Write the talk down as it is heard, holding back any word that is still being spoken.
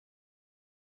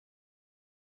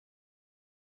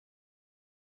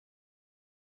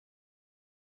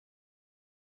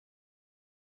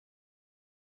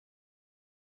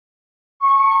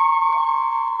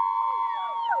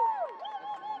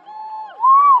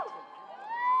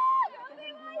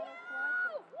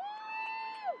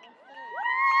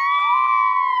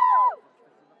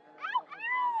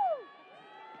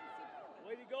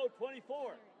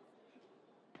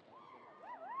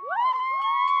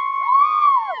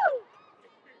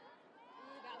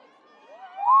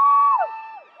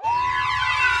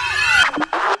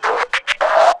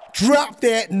Drop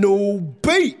that new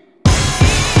beat.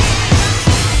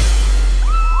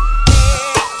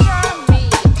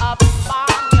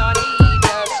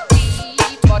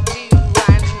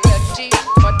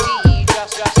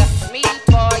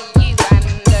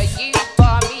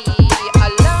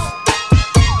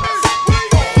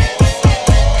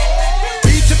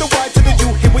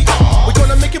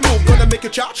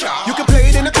 Cha-cha. You can play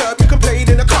it in a club, you can play it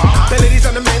in a car. Melodies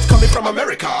on the men's coming from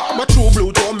America. I'm a true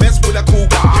blue, don't mess with a cool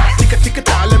guy.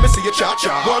 Ticka-ticka-ta, let me see you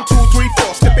cha-cha. 1, 2, 3,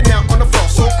 4, stepping out on the floor.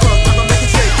 So crunk, I'm gonna make you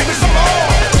say, give me some more.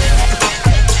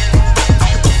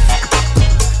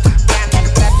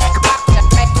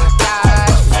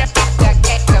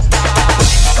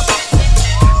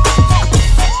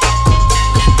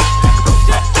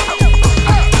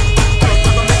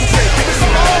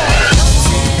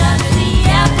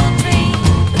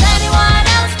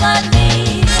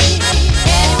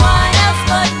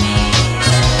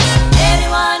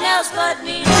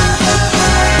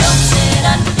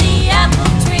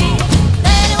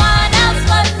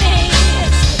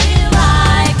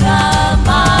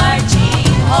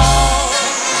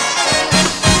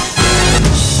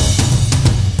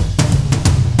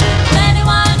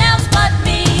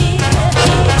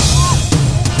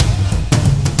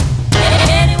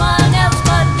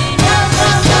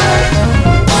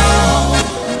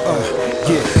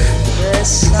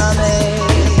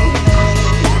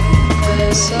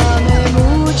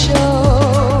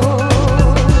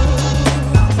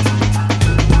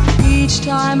 Each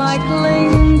time I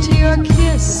cling to your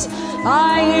kiss,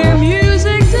 I hear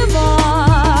music divine.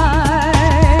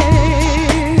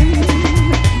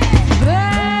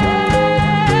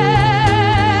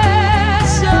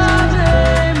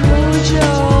 Bésame mucho.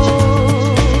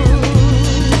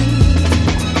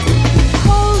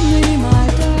 Hold me, my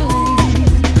darling,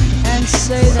 and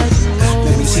say that you'll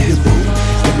Let me see you move,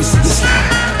 let me see you slide.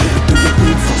 Let me do your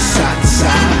thing from side to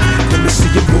side. Let me see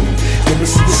you move, let me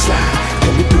see you slide.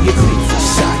 Let me do your thing from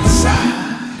side to side.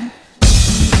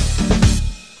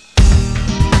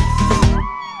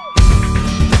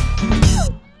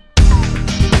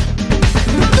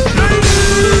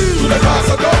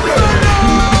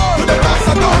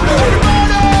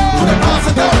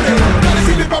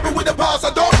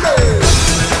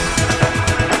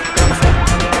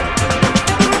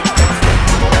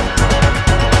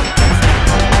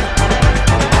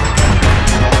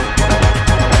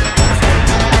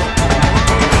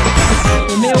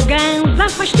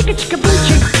 Faz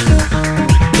tica-tica-bunti.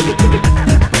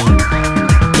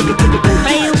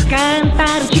 Vai eu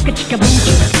cantar o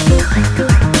tica-tica-bunti.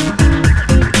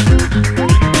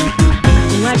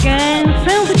 Uma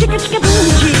canção do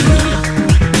tica-tica-bunti.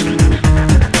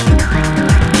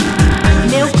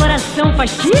 Meu coração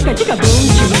faz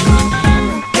tica-tica-bunti.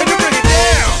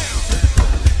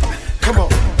 Come on,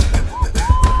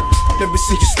 let me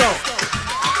see you stomp.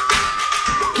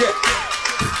 Yeah,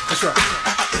 that's right.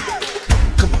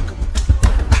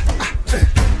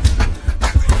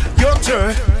 Your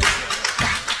turn.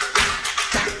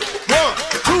 1,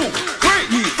 2,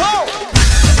 3, 4.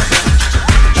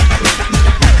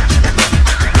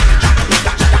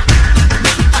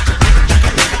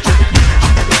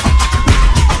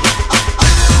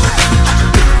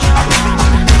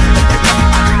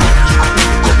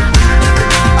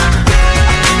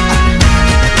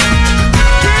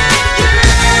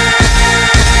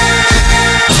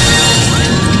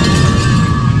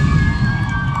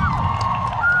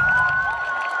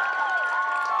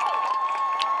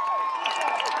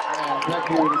 Thank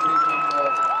you to the team number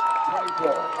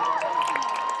 24.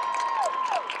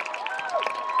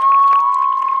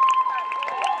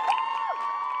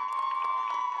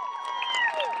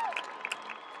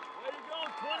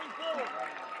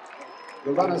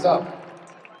 The runners-up,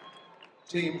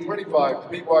 Team 25,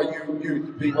 the BYU Youth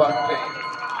B1 team.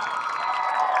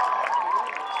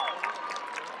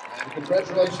 And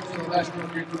congratulations to the National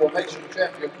Youth Formation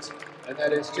champions, and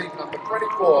that is team number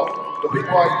 24, the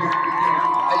BYU Youth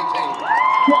 18.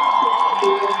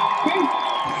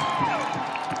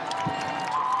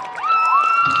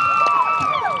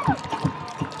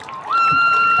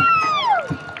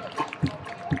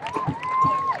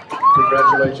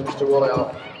 Congratulations to all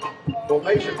our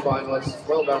formation finalists.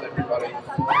 Well done, everybody.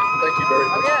 Thank you very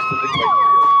much, Mr. Lee.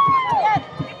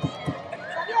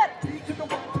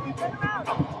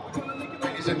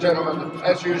 Ladies and gentlemen,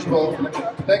 as usual,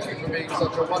 thank you for being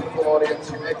such a wonderful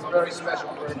audience. You make it very special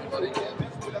for everybody here.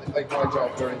 You make my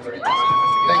job very, very easy.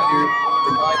 Thank you.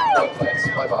 Good night. God bless.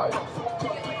 Bye-bye.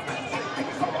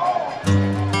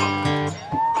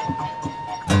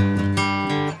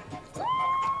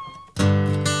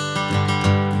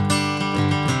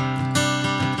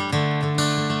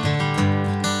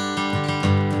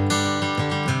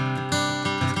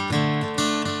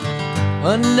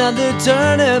 Another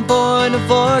turning point, a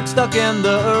fork stuck in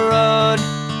the road.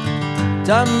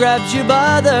 Time grabs you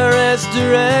by the wrist,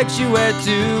 directs you where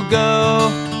to go.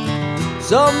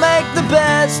 So make the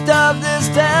best of this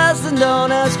test and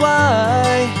don't ask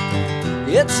why.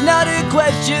 It's not a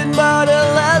question but a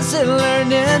lesson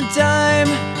learned in time.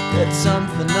 It's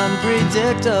something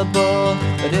unpredictable,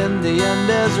 but in the end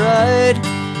is right.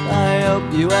 I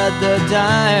hope you had the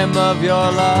time of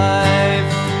your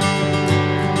life.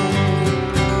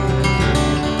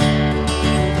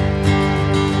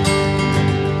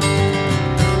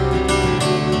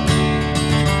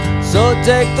 So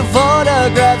take the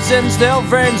photographs and still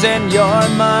frames in your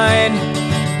mind,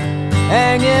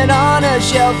 hanging on a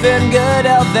shelf in good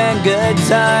health and good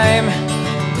time.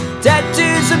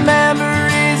 Tattoos of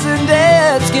memories and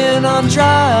dead skin on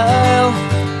trial.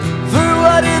 For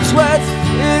what it's worth,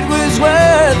 it was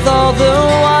worth all the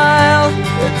while.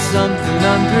 It's something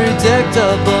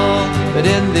unpredictable, but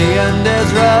in the end is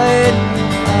right.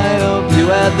 I hope you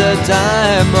had the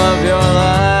time of your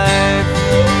life.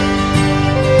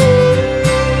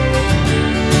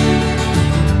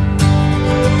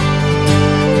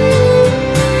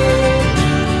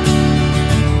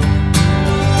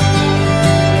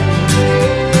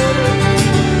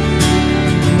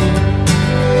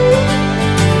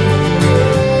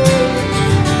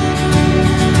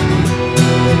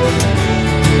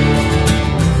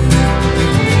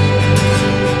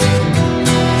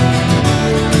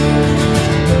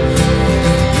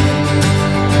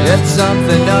 It's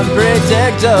something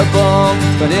unpredictable,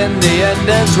 but in the end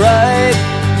it's right.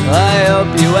 I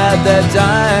hope you had the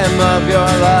time of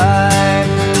your life.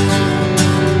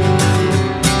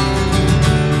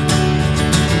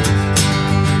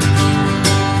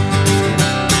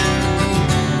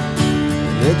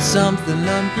 It's something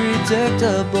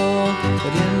unpredictable,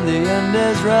 but in the end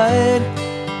is right.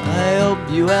 I hope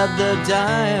you had the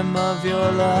time of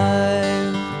your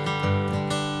life.